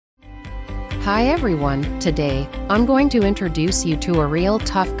Hi everyone, today, I'm going to introduce you to a real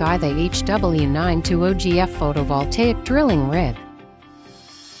tough guy, the HW920GF photovoltaic drilling rig.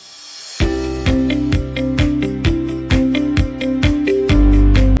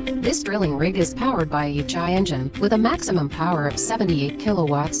 This drilling rig is powered by a HI engine with a maximum power of 78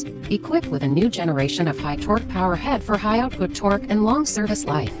 kilowatts, equipped with a new generation of high torque power head for high output torque and long service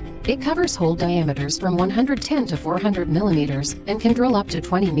life. It covers hole diameters from 110 to 400 millimeters and can drill up to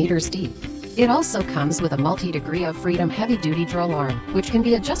 20 meters deep. It also comes with a multi-degree of freedom heavy-duty drill arm, which can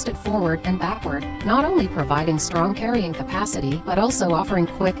be adjusted forward and backward, not only providing strong carrying capacity but also offering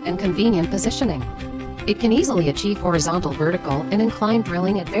quick and convenient positioning. It can easily achieve horizontal, vertical, and inclined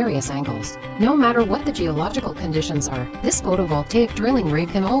drilling at various angles. No matter what the geological conditions are, this photovoltaic drilling rig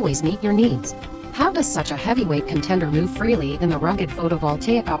can always meet your needs. How does such a heavyweight contender move freely in the rugged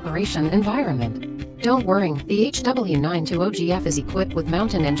photovoltaic operation environment? Don't worry, the HW920GF is equipped with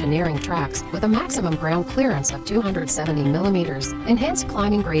mountain engineering tracks with a maximum ground clearance of 270 millimeters, enhanced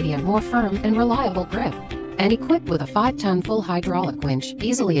climbing gradient, more firm and reliable grip, and equipped with a 5-ton full hydraulic winch,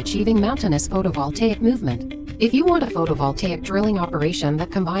 easily achieving mountainous photovoltaic movement. If you want a photovoltaic drilling operation that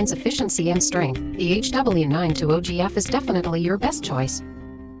combines efficiency and strength, the HW920GF is definitely your best choice.